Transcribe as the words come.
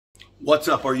What's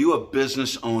up? Are you a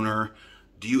business owner?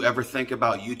 Do you ever think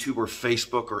about YouTube or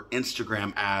Facebook or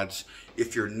Instagram ads?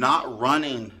 If you're not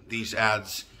running these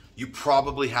ads, you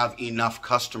probably have enough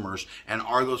customers. And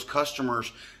are those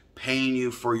customers paying you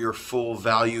for your full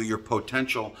value, your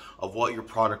potential of what your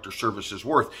product or service is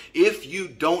worth? If you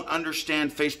don't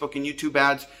understand Facebook and YouTube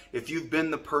ads, if you've been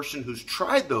the person who's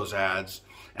tried those ads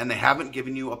and they haven't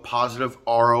given you a positive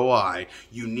ROI,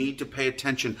 you need to pay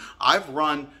attention. I've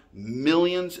run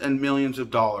millions and millions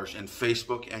of dollars in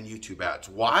Facebook and YouTube ads.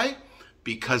 Why?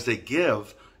 Because they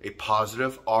give a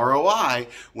positive ROI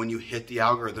when you hit the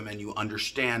algorithm and you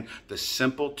understand the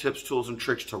simple tips, tools, and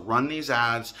tricks to run these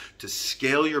ads, to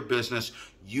scale your business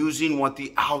using what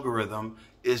the algorithm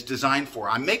is designed for.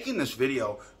 I'm making this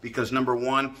video because number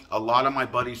one, a lot of my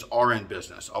buddies are in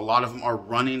business. A lot of them are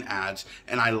running ads,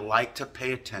 and I like to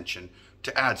pay attention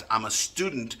to ads. I'm a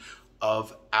student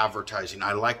of advertising.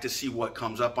 I like to see what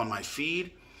comes up on my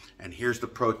feed. And here's the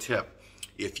pro tip.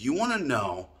 If you want to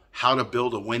know how to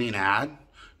build a winning ad,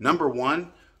 number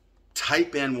one,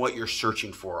 type in what you're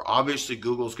searching for. Obviously,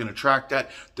 Google's going to track that.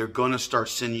 They're going to start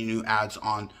sending you ads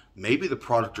on maybe the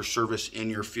product or service in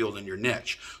your field, in your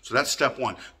niche. So that's step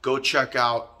one. Go check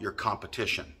out your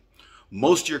competition.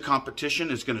 Most of your competition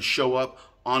is going to show up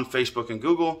on Facebook and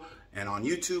Google and on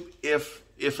YouTube if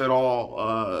at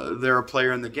all they're a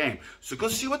player in the game. So go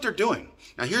see what they're doing.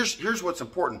 Now here's what's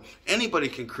important. Anybody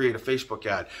can create a Facebook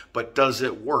ad, but does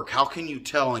it work? How can you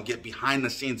tell and get behind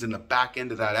the scenes in the back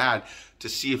end of that ad to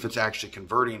see if it's actually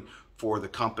converting for the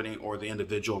company or the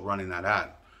individual running that ad?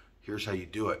 Here's how you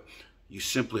do it. I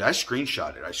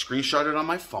screenshot it. I screenshot it on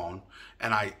my phone,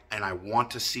 and I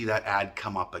want to see that ad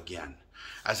come up again.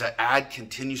 As that ad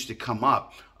continues to come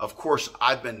up, of course,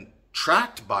 I've been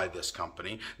tracked by this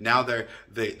company. Now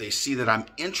they see that I'm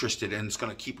interested, and it's going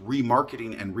to keep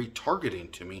remarketing and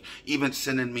retargeting to me, even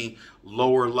sending me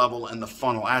lower level in the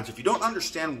funnel ads. If you don't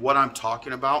understand what I'm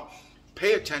talking about,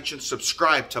 pay attention,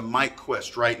 subscribe to Mike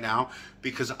Quist right now,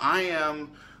 because I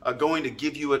am going to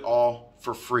give you it all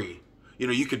for free. You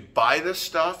know, you could buy this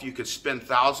stuff, you could spend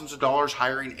thousands of dollars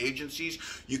hiring agencies,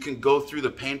 you can go through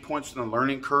the pain points and the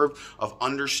learning curve of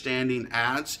understanding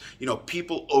ads. You know,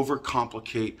 people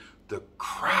overcomplicate the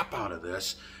crap out of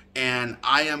this, and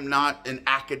I am not an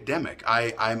academic.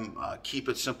 I'm keep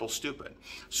it simple, stupid.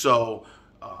 So,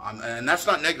 and that's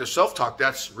not negative self-talk,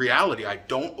 that's reality. I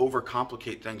don't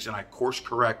overcomplicate things, and I course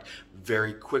correct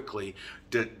very quickly,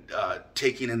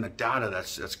 taking in the data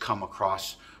that's come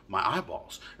across my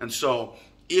eyeballs. And so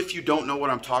if you don't know what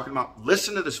I'm talking about,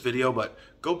 listen to this video, but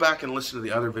go back and listen to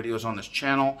the other videos on this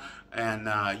channel, and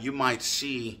you might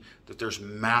see that there's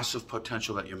massive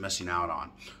potential that you're missing out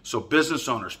on. So business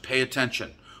owners, pay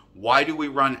attention. Why do we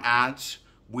run ads?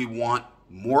 We want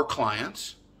more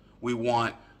clients. We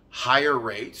want higher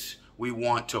rates. We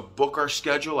want to book our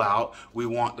schedule out. We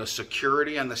want the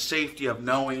security and the safety of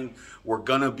knowing we're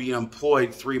going to be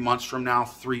employed 3 months from now,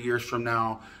 3 years from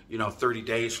now, 30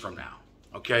 days from now.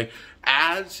 Okay?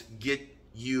 Ads get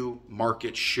you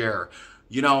market share.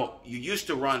 You used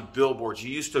to run billboards.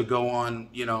 You used to go on,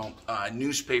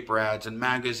 newspaper ads and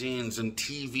magazines and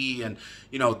TV. And,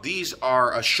 these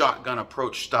are a shotgun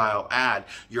approach style ad.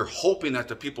 You're hoping that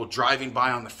the people driving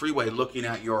by on the freeway looking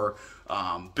at your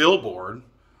billboard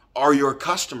are your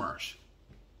customers.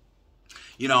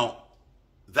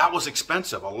 That was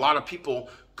expensive. A lot of people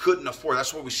couldn't afford.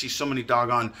 That's why we see so many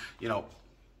doggone,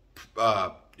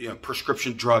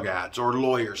 prescription drug ads or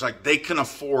lawyers. Like, they can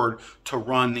afford to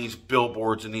run these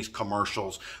billboards and these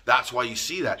commercials. That's why you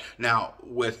see that. Now,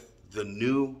 with the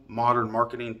new modern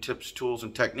marketing tips, tools,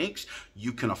 and techniques,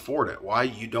 you can afford it. Why?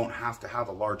 You don't have to have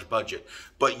a large budget,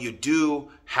 but you do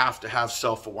have to have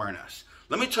self-awareness.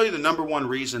 Let me tell you the number one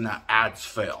reason that ads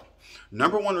fail.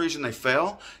 Number one reason they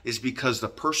fail is because the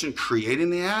person creating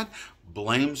the ad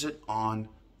blames it on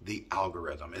the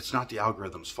algorithm. It's not the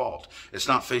algorithm's fault. It's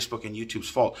not Facebook and YouTube's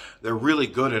fault. They're really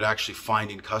good at actually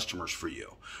finding customers for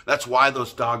you. That's why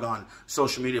those doggone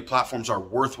social media platforms are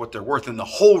worth what they're worth. And the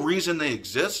whole reason they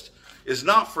exist is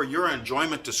not for your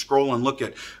enjoyment to scroll and look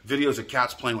at videos of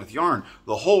cats playing with yarn.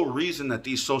 The whole reason that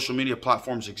these social media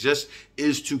platforms exist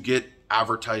is to get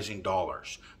advertising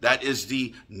dollars. That is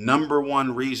the number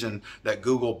one reason that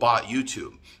Google bought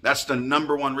YouTube. That's the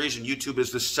number one reason YouTube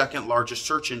is the second largest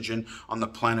search engine on the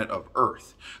planet of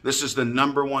Earth. This is the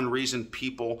number one reason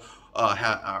people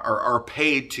are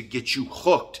paid to get you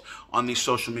hooked on these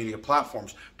social media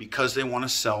platforms, because they want to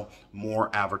sell more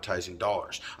advertising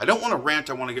dollars. I don't want to rant.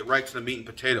 I want to get right to the meat and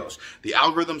potatoes. The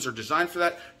algorithms are designed for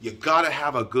that. You got to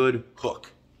have a good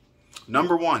hook.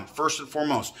 Number one, first and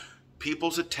foremost,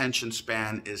 people's attention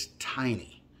span is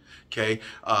tiny. Okay,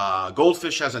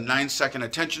 goldfish has a 9-second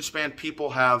attention span.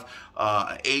 People have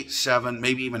 8, 7,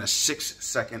 maybe even a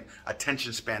 6-second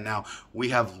attention span now. We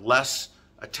have less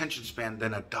attention span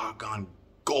than a doggone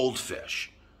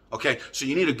goldfish. Okay, so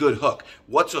you need a good hook.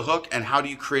 What's a hook and how do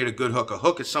you create a good hook? A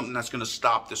hook is something that's going to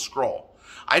stop the scroll.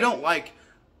 I don't like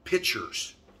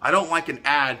pictures. I don't like an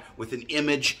ad with an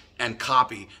image and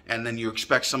copy and then you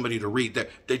expect somebody to read.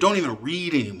 They don't even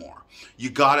read anymore. You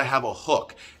got to have a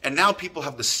hook. And now people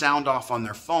have the sound off on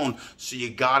their phone, so you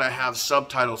got to have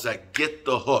subtitles that get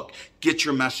the hook, get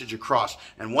your message across.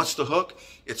 And what's the hook?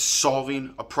 It's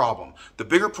solving a problem. The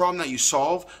bigger problem that you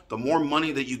solve, the more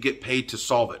money that you get paid to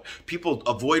solve it. People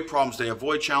avoid problems, they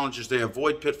avoid challenges, they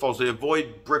avoid pitfalls, they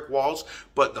avoid brick walls.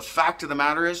 But the fact of the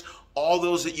matter is, all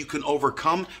those that you can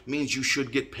overcome means you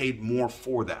should get paid more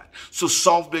for that. So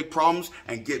solve big problems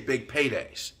and get big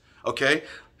paydays. Okay?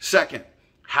 Second,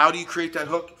 how do you create that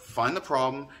hook? Find the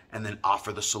problem and then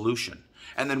offer the solution.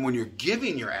 And then when you're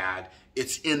giving your ad,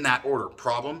 it's in that order.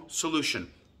 Problem, solution,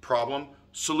 problem,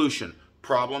 solution,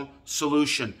 problem,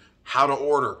 solution, how to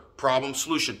order, problem,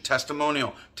 solution,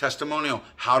 testimonial, testimonial,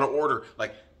 how to order.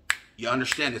 Like, you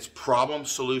understand, it's problem,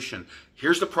 solution.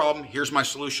 Here's the problem, here's my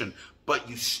solution. But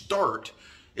you start,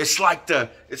 it's like the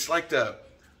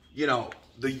you know,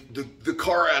 the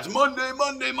car ads, Monday,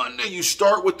 Monday, Monday. You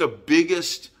start with the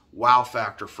biggest wow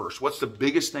factor first. What's the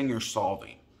biggest thing you're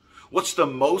solving? What's the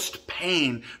most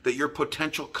pain that your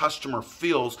potential customer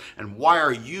feels, and why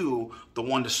are you the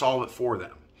one to solve it for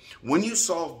them? When you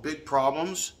solve big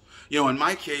problems, you know, in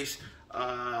my case,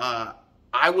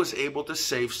 I was able to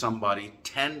save somebody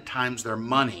 10 times their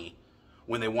money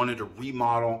when they wanted to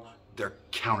remodel their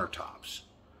countertops.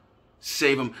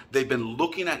 Save them. They've been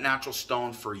looking at natural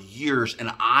stone for years,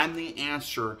 and I'm the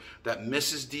answer that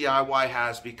Mrs. DIY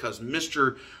has, because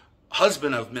Mr.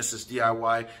 Husband of Mrs.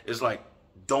 DIY is like,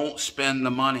 don't spend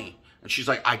the money. And she's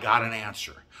like, I got an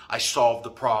answer. I solved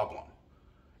the problem.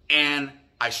 And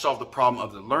I solved the problem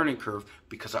of the learning curve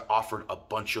because I offered a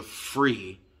bunch of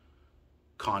free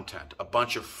content, a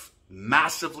bunch of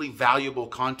massively valuable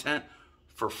content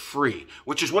for free,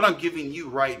 which is what I'm giving you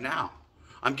right now.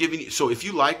 I'm giving you, so if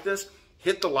you like this,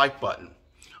 hit the like button.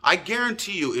 I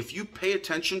guarantee you, if you pay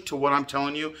attention to what I'm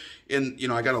telling you,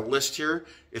 I got a list here.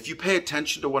 If you pay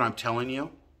attention to what I'm telling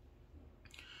you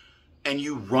and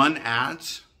you run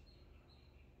ads,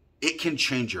 it can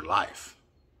change your life.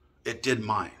 It did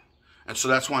mine. And so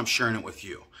that's why I'm sharing it with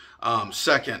you.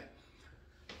 Second,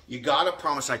 you got to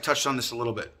promise, I touched on this a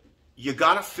little bit. You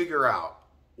got to figure out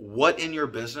what in your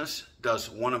business does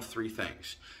one of three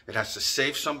things. It has to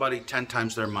save somebody 10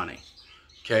 times their money.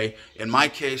 Okay. In my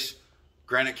case,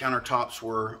 granite countertops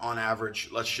were on average,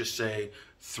 let's just say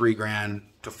 $3,000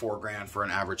 to $4,000 for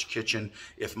an average kitchen.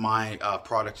 If my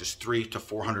product is $300 to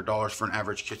 $400 for an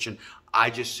average kitchen, I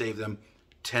just save them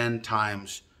 10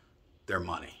 times their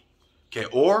money. Okay.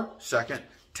 Or second,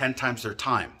 10 times their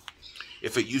time.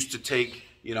 If it used to take,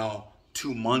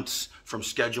 2 months from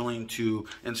scheduling to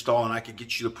install, and I could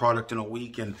get you the product in a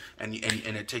week, and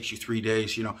it takes you 3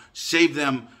 days, save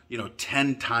them,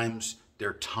 10 times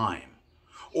their time.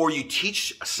 Or you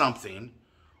teach something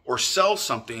or sell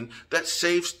something that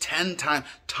saves 10 times.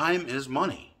 Time is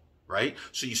money, right?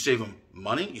 So you save them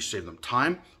money, you save them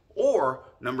time. Or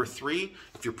number 3,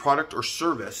 if your product or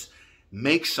service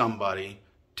makes somebody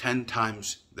 10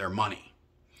 times their money.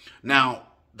 Now,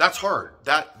 that's hard.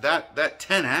 That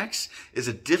 10x is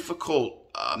a difficult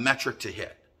metric to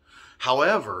hit.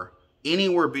 However,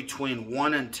 anywhere between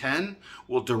 1 and 10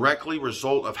 will directly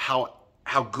result of how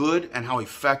good and how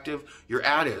effective your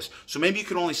ad is. So maybe you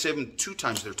can only save them 2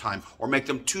 times their time, or make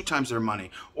them 2 times their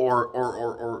money,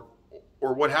 or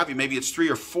what have you. Maybe it's 3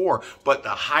 or 4. But the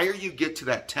higher you get to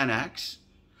that 10x,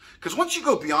 because once you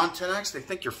go beyond 10x, they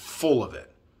think you're full of it.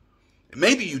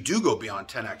 Maybe you do go beyond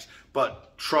 10x,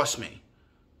 but trust me,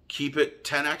 keep it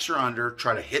 10x or under,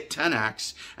 try to hit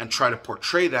 10x, and try to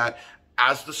portray that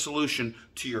as the solution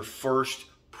to your first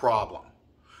problem.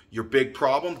 Your big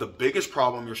problem, the biggest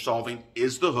problem you're solving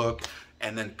is the hook,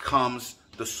 and then comes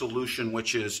the solution,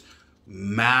 which is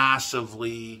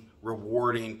massively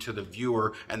rewarding to the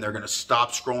viewer, and they're going to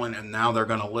stop scrolling, and now they're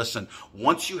going to listen.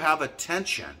 Once you have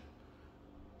attention,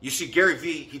 you see Gary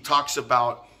Vee, he talks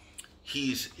about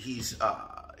he's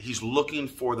looking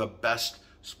for the best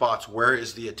spots. Where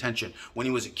is the attention? When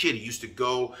he was a kid, he used to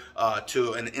go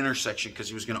to an intersection because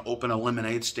he was going to open a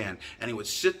lemonade stand, and he would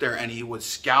sit there and he would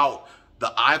scout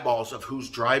the eyeballs of who's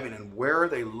driving and where are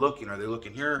they looking. Are they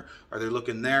looking here? Are they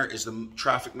looking there? Is the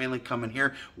traffic mainly coming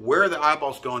here? Where are the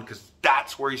eyeballs going? Because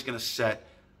that's where he's going to set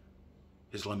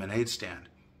his lemonade stand.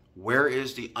 Where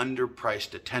is the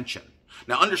underpriced attention?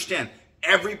 Now understand,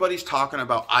 everybody's talking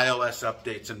about iOS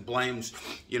updates and blames,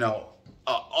 you know,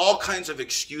 all kinds of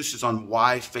excuses on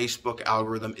why Facebook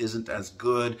algorithm isn't as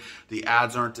good. The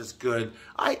ads aren't as good.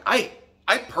 I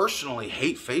personally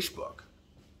hate Facebook.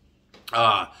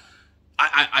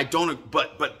 I don't,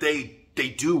 but they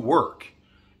do work.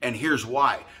 And here's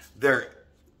why.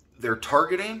 Their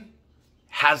targeting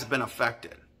has been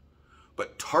affected.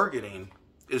 But targeting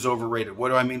is overrated. What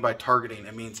do I mean by targeting?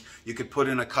 It means you could put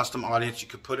in a custom audience, you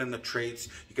could put in the traits,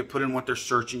 you could put in what they're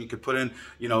searching, you could put in,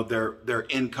 you know, their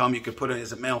income, you could put in,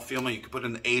 is it male, female, you could put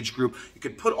in the age group, you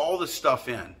could put all this stuff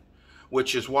in,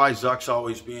 which is why Zuck's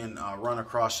always being run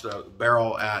across the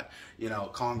barrel at, you know,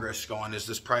 Congress going, is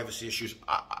this privacy issues?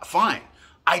 Fine.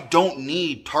 I don't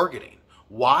need targeting.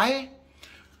 Why?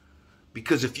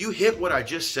 Because if you hit what I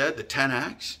just said, the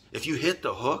 10X, if you hit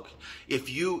the hook, if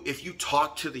you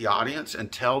talk to the audience and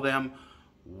tell them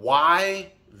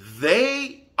why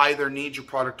they either need your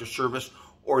product or service,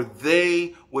 or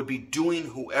they would be doing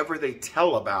whoever they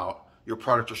tell about your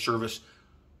product or service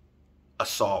a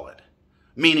solid.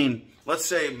 Meaning, let's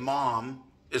say mom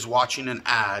is watching an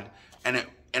ad and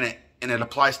it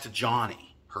applies to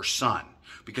Johnny, her son.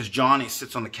 Because Johnny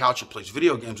sits on the couch and plays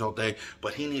video games all day,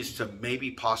 but he needs to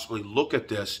maybe possibly look at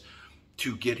this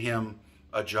to get him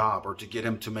a job, or to get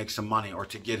him to make some money, or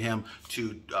to get him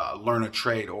to learn a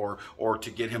trade, or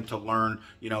to get him to learn,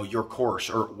 you know, your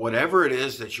course, or whatever it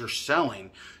is that you're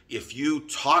selling. If you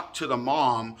talk to the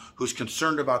mom who's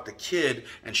concerned about the kid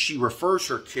and she refers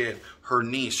her kid, her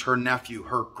niece, her nephew,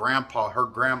 her grandpa, her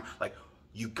like,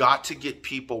 you got to get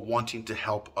people wanting to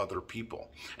help other people.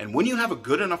 And when you have a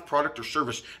good enough product or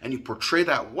service and you portray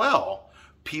that well,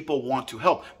 people want to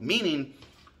help. Meaning,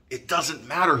 it doesn't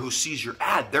matter who sees your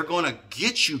ad. They're going to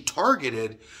get you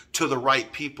targeted to the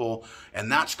right people, and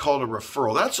that's called a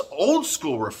referral. That's old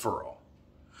school referral.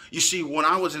 You see, when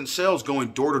I was in sales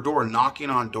going door to door, knocking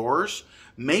on doors,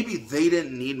 maybe they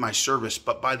didn't need my service,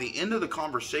 but by the end of the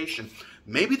conversation,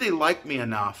 maybe they liked me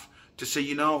enough to say,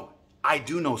 you know, I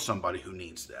do know somebody who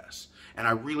needs this, and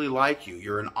I really like you.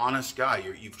 You're an honest guy.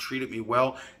 You've treated me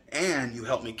well, and you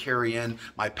helped me carry in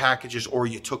my packages, or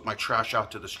you took my trash out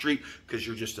to the street because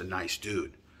you're just a nice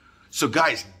dude. So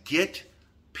guys, get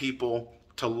people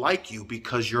to like you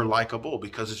because you're likable,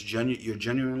 because you're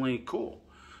genuinely cool.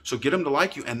 So get them to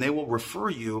like you, and they will refer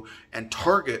you and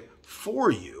target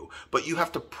for you, but you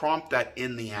have to prompt that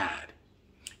in the ad.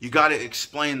 You got to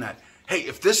explain that. Hey,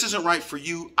 if this isn't right for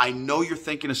you, I know you're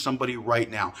thinking of somebody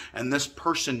right now, and this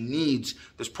person needs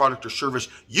this product or service.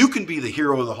 You can be the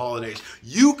hero of the holidays.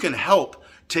 You can help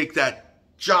take that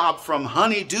job from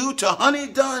honeydew to honey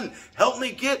done. Help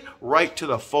me get right to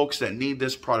the folks that need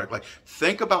this product. Like,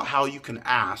 think about how you can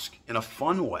ask in a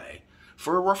fun way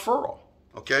for a referral.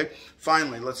 Okay?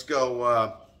 Finally, let's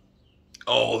go.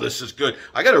 Oh, this is good.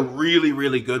 I got a really,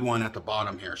 really good one at the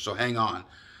bottom here, so hang on.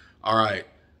 All right.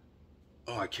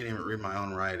 Oh, I can't even read my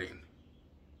own writing.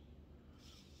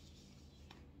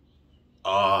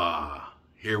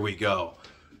 Here we go.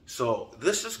 So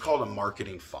this is called a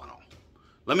marketing funnel.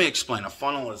 Let me explain. A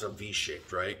funnel is a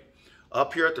V-shaped, right?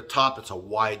 Up here at the top, it's a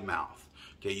wide mouth.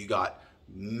 Okay, you got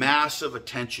massive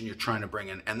attention you're trying to bring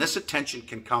in. And this attention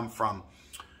can come from,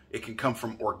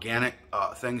 organic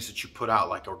things that you put out,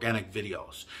 like organic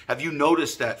videos. Have you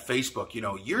noticed that Facebook, you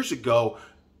know, years ago,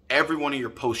 every one of your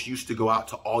posts used to go out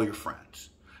to all your friends.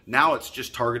 Now it's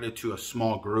just targeted to a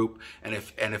small group, and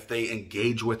if they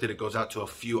engage with it, it goes out to a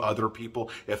few other people.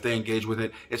 If they engage with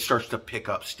it, it starts to pick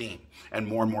up steam, and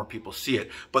more people see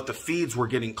it. But the feeds were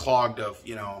getting clogged of,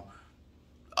 you know,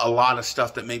 a lot of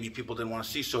stuff that maybe people didn't want to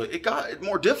see, so it got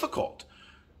more difficult.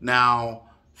 Now,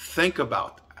 think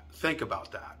about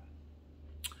that.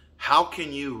 How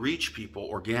can you reach people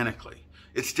organically?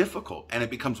 It's difficult, and it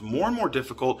becomes more and more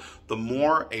difficult the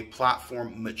more a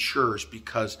platform matures,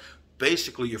 because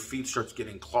basically your feed starts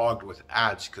getting clogged with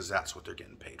ads, because that's what they're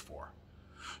getting paid for.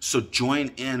 So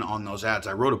join in on those ads.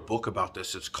 I wrote a book about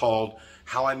this. It's called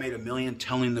How I Made $1 Million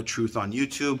Telling the Truth on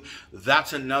YouTube.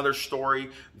 That's another story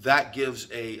that gives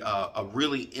a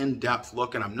really in-depth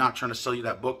look, and I'm not trying to sell you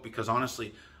that book, because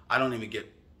honestly, I don't even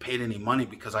get paid any money,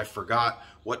 because I forgot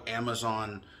what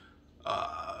Amazon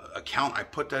account I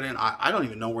put that in. I don't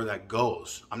even know where that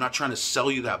goes. I'm not trying to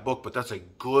sell you that book, but that's a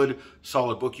good,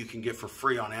 solid book you can get for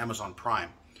free on Amazon Prime.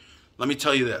 Let me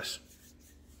tell you this.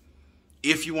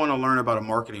 If you want to learn about a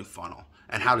marketing funnel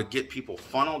and how to get people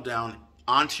funneled down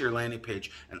onto your landing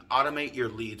page and automate your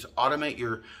leads, automate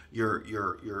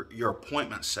your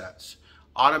appointment sets,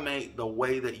 automate the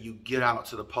way that you get out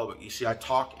to the public. You see, I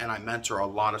talk and I mentor a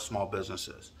lot of small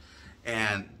businesses.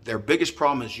 And their biggest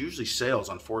problem is usually sales,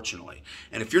 unfortunately.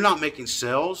 And if you're not making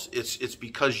sales, it's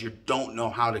because you don't know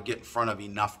how to get in front of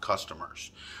enough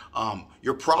customers.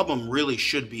 Your problem really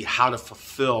should be how to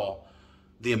fulfill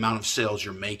the amount of sales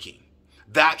you're making.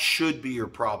 That should be your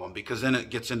problem, because then it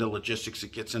gets into logistics,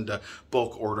 it gets into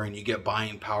bulk ordering, you get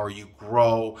buying power, you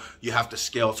grow, you have to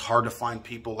scale, it's hard to find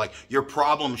people. Like, your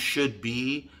problem should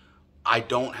be, I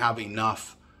don't have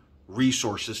enough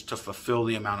resources to fulfill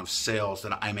the amount of sales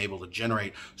that I'm able to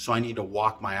generate, so I need to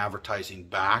walk my advertising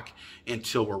back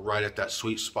until we're right at that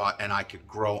sweet spot and I could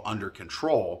grow under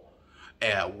control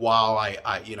while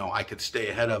I could stay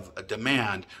ahead of a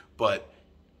demand. But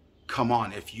come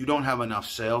on, if you don't have enough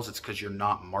sales, it's because you're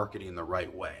not marketing the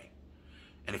right way.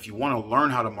 And if you want to learn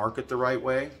how to market the right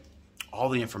way, all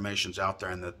the information's out there.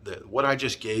 And what I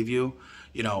just gave you,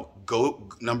 go,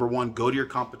 number one, go to your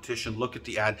competition, look at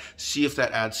the ad, see if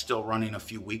that ad's still running a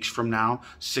few weeks from now,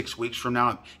 6 weeks from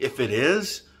now. If it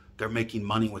is, they're making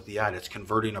money with the ad. It's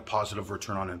converting a positive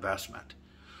return on investment.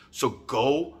 So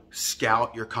go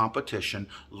scout your competition,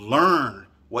 learn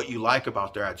what you like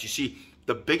about their ads. You see,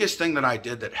 the biggest thing that I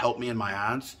did that helped me in my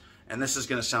ads, and this is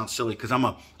going to sound silly because I'm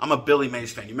a Billy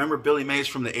Mays fan. You remember Billy Mays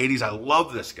from the 80s? I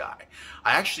love this guy.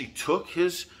 I actually took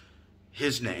his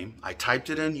name, I typed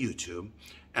it in YouTube,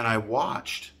 and I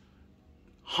watched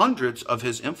hundreds of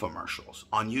his infomercials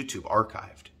on YouTube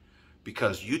archived,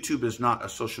 because YouTube is not a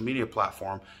social media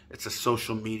platform. It's a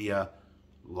social media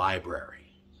library.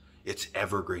 It's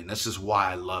evergreen. This is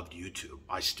why I loved YouTube.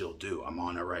 I still do. I'm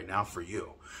on it right now for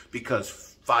you. Because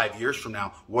 5 years from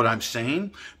now, what I'm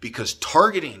saying, because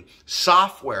targeting,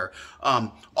 software,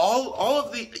 all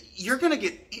of you're going to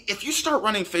get, if you start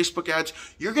running Facebook ads,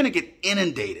 you're going to get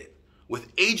inundated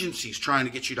with agencies trying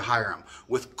to get you to hire them,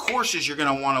 with courses you're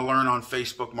going to want to learn on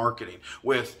Facebook marketing,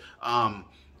 with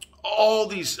all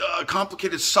these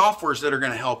complicated softwares that are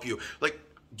going to help you. Like,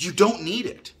 you don't need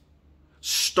it.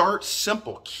 Start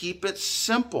simple. Keep it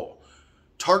simple.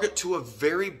 Target to a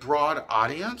very broad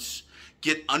audience.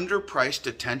 Get underpriced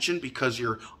attention because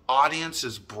your audience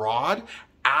is broad.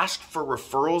 Ask for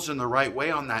referrals in the right way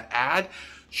on that ad.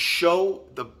 Show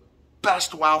the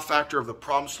best wow factor of the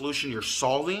problem solution you're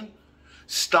solving.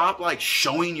 Stop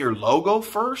showing your logo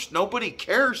first. Nobody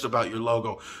cares about your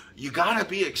logo. You got to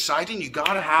be exciting. You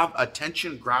got to have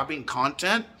attention grabbing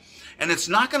content, and it's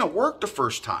not going to work the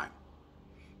first time.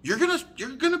 You're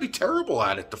gonna be terrible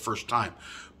at it the first time,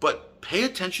 but pay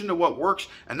attention to what works,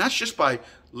 and that's just by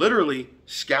literally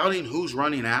scouting who's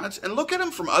running ads and look at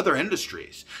them from other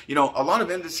industries. A lot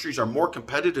of industries are more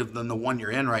competitive than the one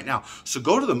you're in right now. So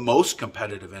go to the most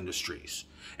competitive industries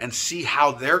and see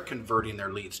how they're converting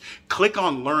their leads. Click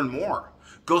on Learn More.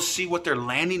 Go see what their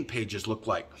landing pages look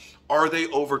like. Are they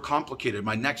overcomplicated?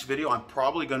 My next video, I'm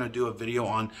probably going to do a video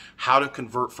on how to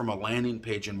convert from a landing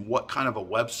page and what kind of a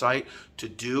website to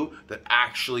do that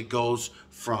actually goes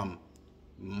from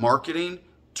marketing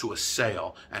to a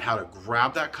sale, and how to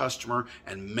grab that customer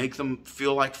and make them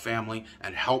feel like family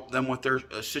and help them with their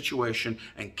situation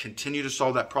and continue to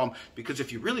solve that problem. Because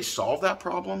if you really solve that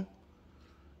problem,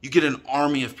 you get an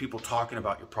army of people talking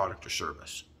about your product or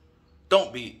service.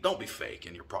 Don't be fake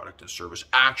in your product and service.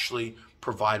 Actually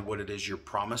provide what it is you're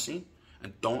promising,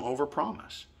 and don't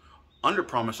overpromise.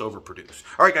 Underpromise, overproduce.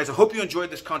 All right, guys, I hope you enjoyed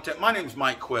this content. My name is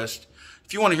Mike Quist.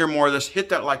 If you want to hear more of this, hit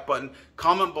that like button.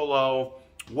 Comment below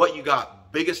what you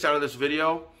got biggest out of this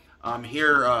video.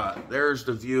 There's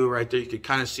the view right there. You can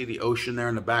kind of see the ocean there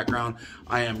in the background.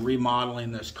 I am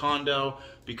remodeling this condo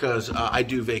because I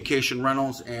do vacation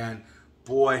rentals, and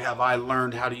boy, have I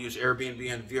learned how to use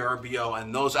Airbnb and VRBO,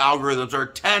 and those algorithms are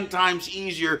 10 times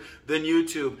easier than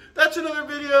YouTube. That's another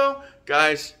video.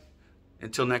 Guys,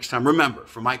 until next time, remember,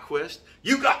 for Mike Quist,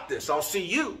 you got this. I'll see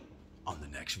you on the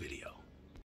next video.